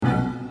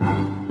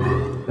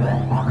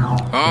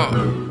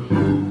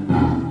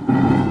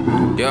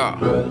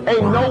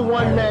Ain't no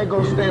one man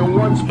gonna stay in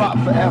one spot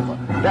forever.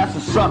 That's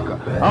a sucker.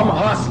 I'm a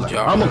hustler.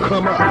 I'ma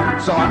come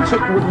up. So I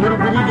took what little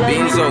bit he gave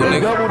me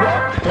and doubled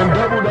up and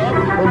doubled up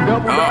and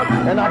doubled up,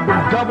 and I've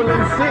been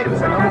doubling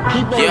since, and I'ma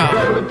keep on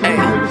doubling till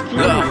these niggas keep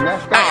me.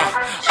 That's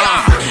that.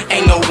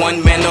 Ain't no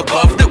one man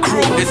above the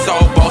crew. It's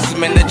all bosses,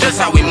 man. That's just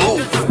how we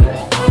move.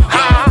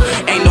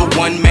 Ain't no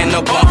one man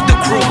above the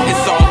crew.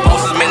 It's all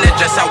bosses, man. That's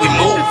just how we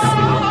move.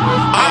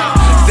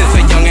 Since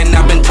a youngin',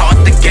 I've been taught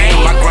the game.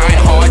 I grind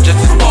hard just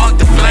to spark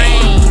the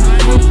flame.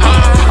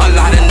 A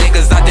lot of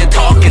niggas out there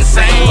talk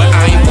insane, but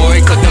I ain't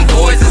worried 'cause them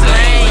boys is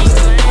lame.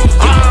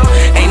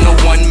 Ain't no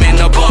one man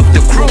above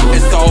the crew.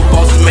 It's all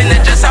bosses, man.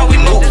 That's just how we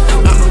move.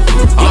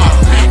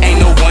 Ain't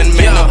no one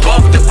man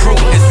above the crew.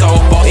 It's all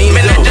bosses,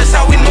 man. That's just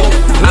how we move.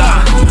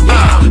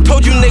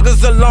 Told you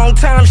niggas a long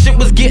time, shit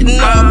was getting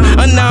up.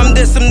 And now I'm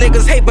there, some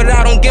niggas hate, but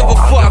I don't give a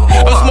fuck.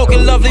 I'm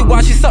smoking lovely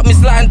while she suck me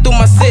sliding through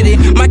my city.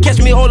 Might catch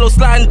me holo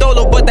sliding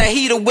dolo, but that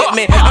heater with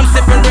me. I'm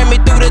sipping Remy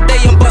through the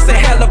day and busting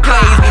hella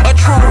plays. A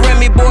true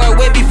Remy boy,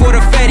 way before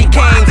the fatty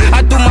came.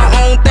 I do my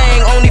own thing,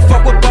 only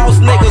fuck with boss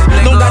niggas.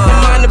 Don't got the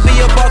mind to be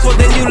a boss, well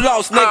then you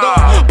lost,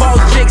 nigga. Boss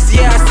chicks,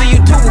 yeah, I see you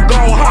too,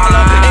 gon'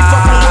 holler. Ain't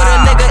fucking with a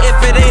nigga if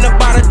it ain't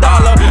about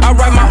 $1. I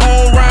write my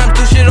own rhymes,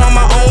 do shit on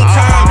my own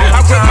time.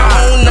 I break my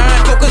own nine,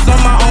 focus on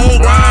my own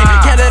grind.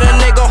 Can't let a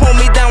nigga hold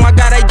me down, I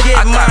gotta get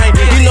mine.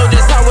 You know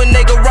just how a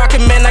nigga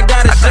rockin', man, I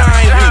gotta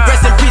shine.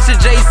 Rest in peace to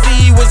JC,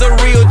 he was a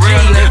real G.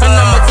 And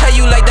I'ma tell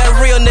you like that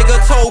real nigga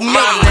told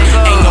me.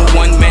 Ain't no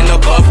one man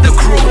above the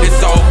crew.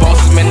 It's all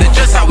bosses, man, that's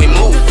just how we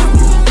move.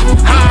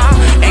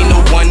 Ain't no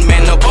one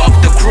man above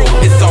the crew.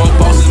 It's all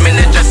bosses, man,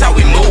 that's just how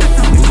we move.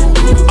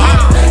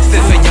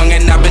 Since a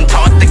youngin', I've been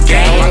taught the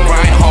game. I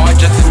grind hard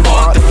just to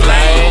spark the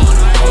flame.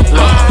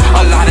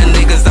 A lot of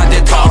niggas out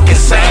there talk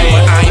insane,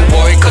 but I ain't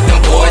worried 'cause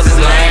them boys is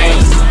lame.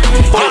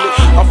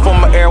 I'm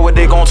from an era where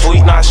they gon'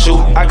 tweet, not shoot.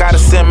 I got a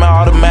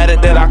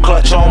semi-automatic that I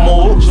clutch on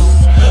moves.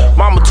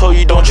 Mama told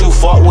you don't you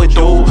fuck with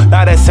dude.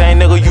 Now that same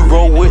nigga you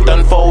roll with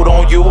done fold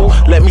on you.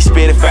 Let me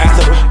spit it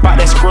faster. Bout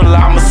that skrilla,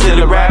 I'm a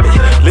silly rabbit.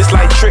 List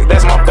like trick,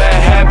 that's my bad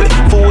habit.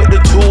 Fool with the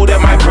tool that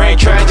might bring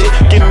tragic.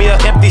 Give me an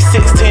empty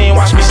 16,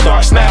 watch me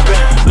start snapping.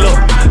 Look,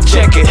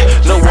 check it.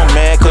 No one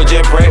man could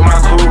just break my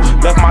crew.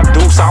 Left my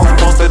deuce, I was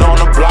posted on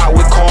the block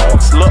with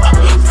cones. Look,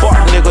 fuck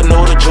nigga,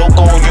 know the joke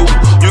on you.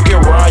 You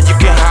can run, you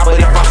can hide, but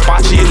if I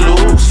spot you, you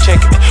lose.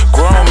 Check it.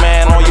 Grown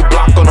man on your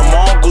block on the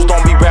mongoose.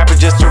 Don't be rapping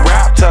just to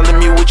rap, telling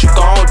me what you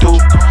gon' do.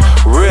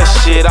 Real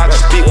shit, I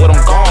just speak what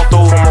I'm gon'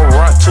 through. From a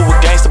runt to a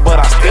gangster, but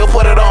I still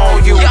put it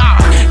on you.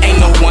 Ain't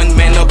no one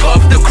man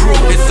above the crew.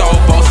 It's all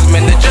bosses,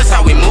 man, that's just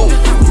how we move.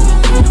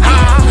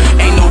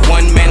 Ain't no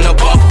one man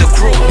above the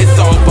crew. It's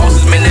all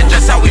bosses, man, that's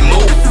just how we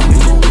move.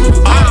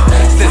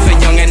 Since a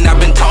youngin', I've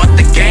been taught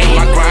the game.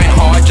 I grind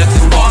hard just to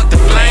spark the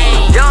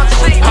flame.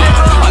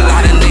 A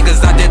lot of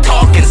niggas out there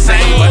talk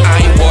insane, but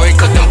I ain't worried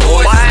 'cause them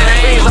boys is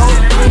lame.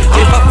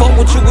 If I fuck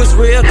with you, it's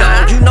real,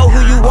 dog. You know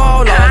who you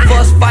all are.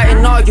 Fuss, fight,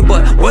 and argue,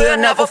 but we'll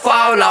never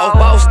fall off.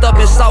 Bossed up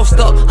and sauced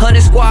up,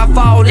 100 squad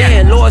fall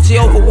in. Loyalty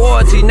over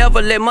warranty,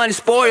 never let money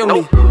spoil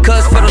me.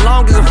 Cause for the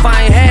longest, if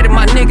I ain't had it,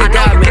 my nigga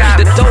got me.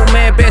 The dope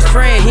man best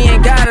friend, he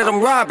ain't got it,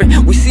 I'm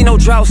robbing. We see no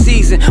drought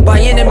season, by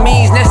any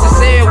means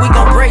necessary, we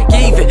gon' break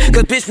even.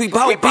 Cause bitch, we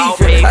bout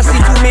beefing. I see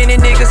too many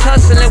niggas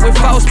hustling with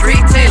false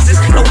pretenses.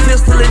 No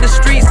pistol in the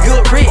streets,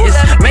 good riddance.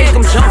 Make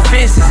them jump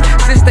fences,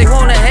 since they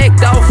wanna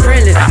act all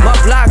friendly. My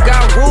block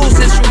got rules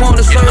since you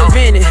wanna serve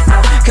in it.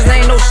 Cause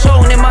ain't no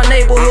showing in my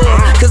neighborhood.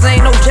 Cause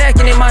ain't no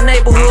jacking in my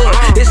neighborhood.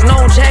 It's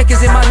no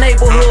jackets in my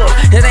neighborhood.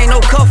 It ain't no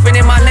cuffing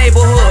in my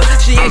neighborhood.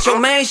 She ain't your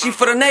man, she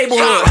for the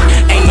neighborhood.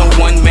 Ain't no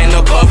one man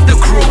above the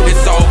crew.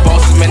 It's all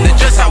bosses, man, that's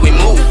just how we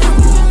move.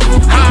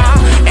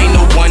 Ain't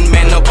no one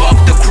man above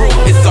the crew.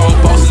 It's all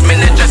bosses, man,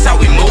 that's just how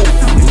we move.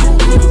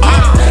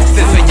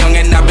 Since a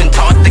youngin', I've been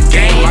taught the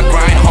game. I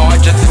grind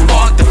hard just to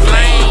spark the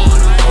flame.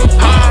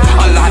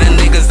 A lot of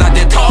niggas out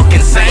there talk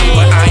insane,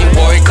 but I ain't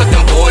worried 'cause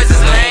them boys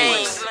is lame.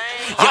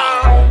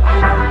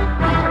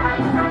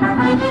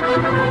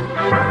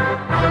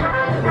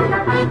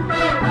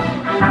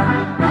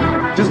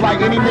 Just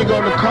like any nigga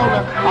on the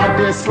corner out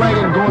there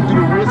slanging, going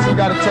through the risks he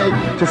gotta take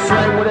to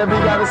slang whatever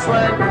he gotta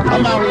slang.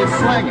 I'm out here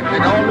slanging,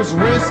 and all this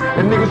risk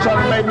and niggas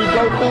trying to make me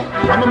go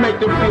through, I'ma make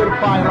them feel the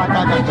fire like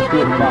I got to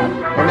feel the fire.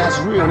 And that's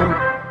real,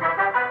 nigga.